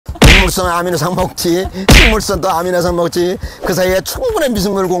동물성 아미노산 먹지, 식물성도 아미노산 먹지, 그 사이에 충분한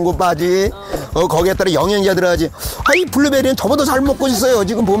미생물 공급하지, 거기에 따라 영양제 들어가지. 이 블루베리는 저보다 잘 먹고 있어요.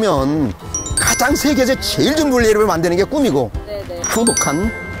 지금 보면 가장 세계에서 제일 좋은 블루베리를 만드는 게 꿈이고,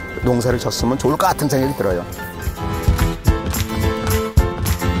 후독한 농사를 졌으면 좋을 것 같은 생각이 들어요.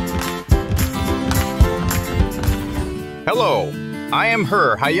 Hello, I am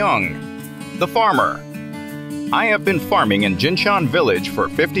Hayoung, the farmer. I have been farming in Jinshan village for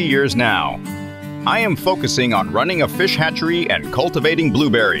 50 years now. I am focusing on running a fish hatchery and cultivating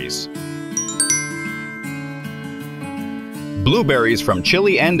blueberries. Blueberries from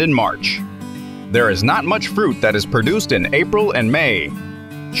Chile end in March. There is not much fruit that is produced in April and May.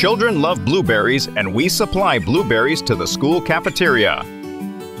 Children love blueberries and we supply blueberries to the school cafeteria.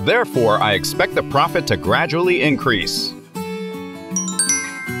 Therefore, I expect the profit to gradually increase.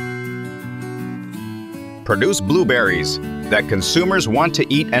 Produce blueberries that consumers want to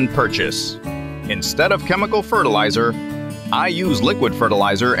eat and purchase. Instead of chemical fertilizer, I use liquid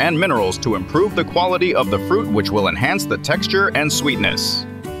fertilizer and minerals to improve the quality of the fruit, which will enhance the texture and sweetness.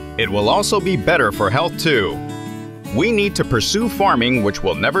 It will also be better for health too. We need to pursue farming, which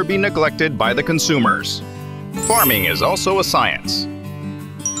will never be neglected by the consumers. Farming is also a science.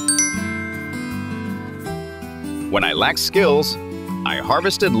 When I lacked skills, I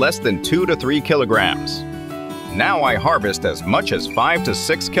harvested less than 2 to 3 kilograms. Now I harvest as much as 5 to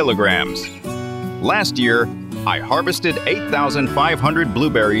 6 kilograms. Last year, I harvested 8,500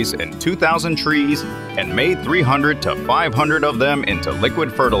 blueberries in 2,000 trees and made 300 to 500 of them into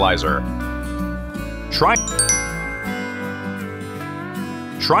liquid fertilizer.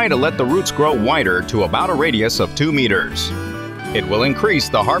 Try to let the roots grow wider to about a radius of 2 meters. It will increase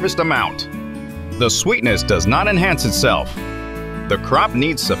the harvest amount. The sweetness does not enhance itself. The crop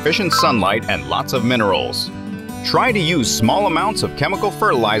needs sufficient sunlight and lots of minerals. Try to use small amounts of chemical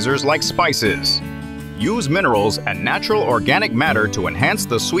fertilizers like spices. Use minerals and natural organic matter to enhance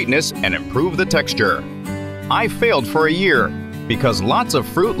the sweetness and improve the texture. I failed for a year because lots of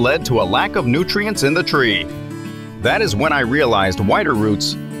fruit led to a lack of nutrients in the tree. That is when I realized wider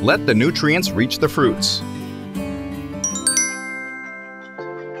roots let the nutrients reach the fruits.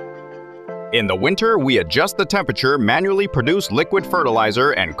 In the winter, we adjust the temperature, manually produce liquid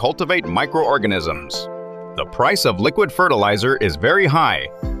fertilizer, and cultivate microorganisms. The price of liquid fertilizer is very high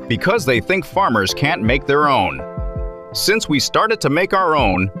because they think farmers can't make their own. Since we started to make our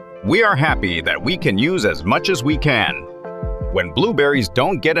own, we are happy that we can use as much as we can. When blueberries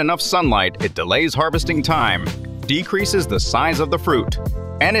don't get enough sunlight, it delays harvesting time, decreases the size of the fruit,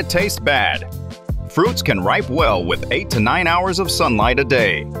 and it tastes bad. Fruits can ripe well with 8 to 9 hours of sunlight a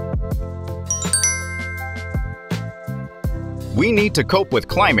day. We need to cope with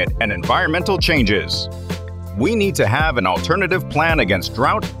climate and environmental changes. We need to have an alternative plan against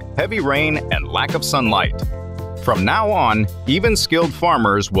drought, heavy rain, and lack of sunlight. From now on, even skilled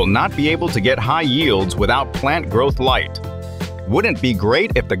farmers will not be able to get high yields without plant growth light. Wouldn't it be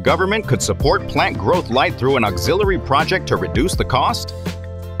great if the government could support plant growth light through an auxiliary project to reduce the cost?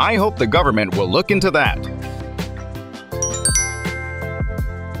 I hope the government will look into that.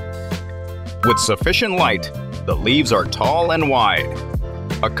 With sufficient light, the leaves are tall and wide.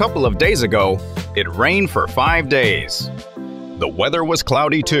 A couple of days ago, it rained for 5 days. The weather was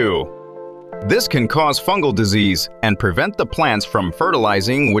cloudy too. This can cause fungal disease and prevent the plants from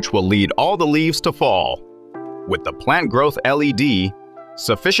fertilizing, which will lead all the leaves to fall. With the plant growth LED,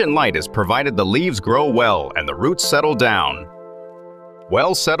 sufficient light is provided the leaves grow well and the roots settle down.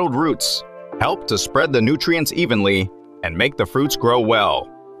 Well-settled roots help to spread the nutrients evenly and make the fruits grow well.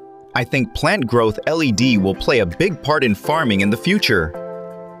 I think plant growth LED will play a big part in farming in the future.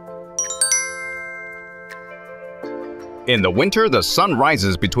 In the winter, the sun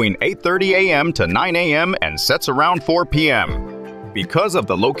rises between 8:30 a.m. to 9 a.m. and sets around 4 p.m. Because of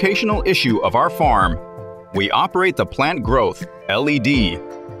the locational issue of our farm, we operate the plant growth LED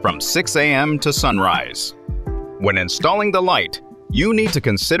from 6 a.m. to sunrise. When installing the light, you need to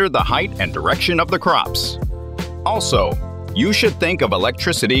consider the height and direction of the crops. Also, you should think of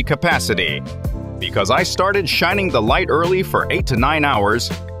electricity capacity. Because I started shining the light early for 8 to 9 hours,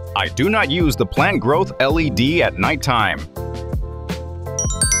 I do not use the plant growth LED at nighttime.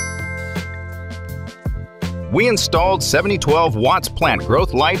 We installed 7012 watts plant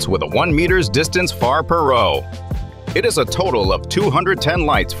growth lights with a 1 meter's distance far per row. It is a total of 210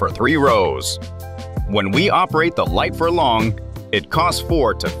 lights for 3 rows. When we operate the light for long, it costs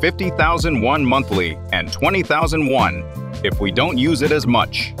 4 to 50,000 won monthly and 20,000 won if we don't use it as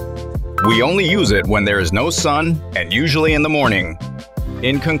much. We only use it when there is no sun and usually in the morning.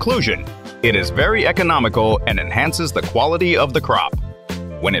 In conclusion, it is very economical and enhances the quality of the crop.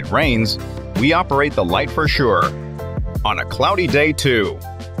 When it rains, we operate the light for sure. On a cloudy day too.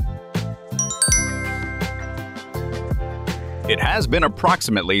 It has been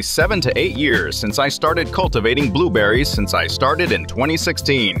approximately 7 to 8 years since I started cultivating blueberries since I started in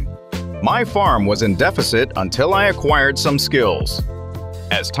 2016. My farm was in deficit until I acquired some skills.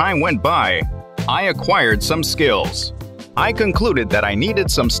 As time went by, I acquired some skills. I concluded that I needed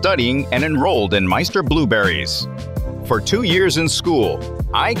some studying and enrolled in Meister Blueberries. For 2 years in school,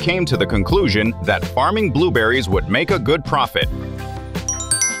 I came to the conclusion that farming blueberries would make a good profit.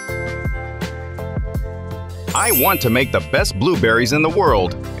 I want to make the best blueberries in the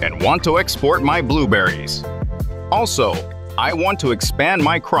world and want to export my blueberries. Also, I want to expand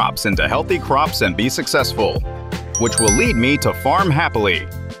my crops into healthy crops and be successful, which will lead me to farm happily.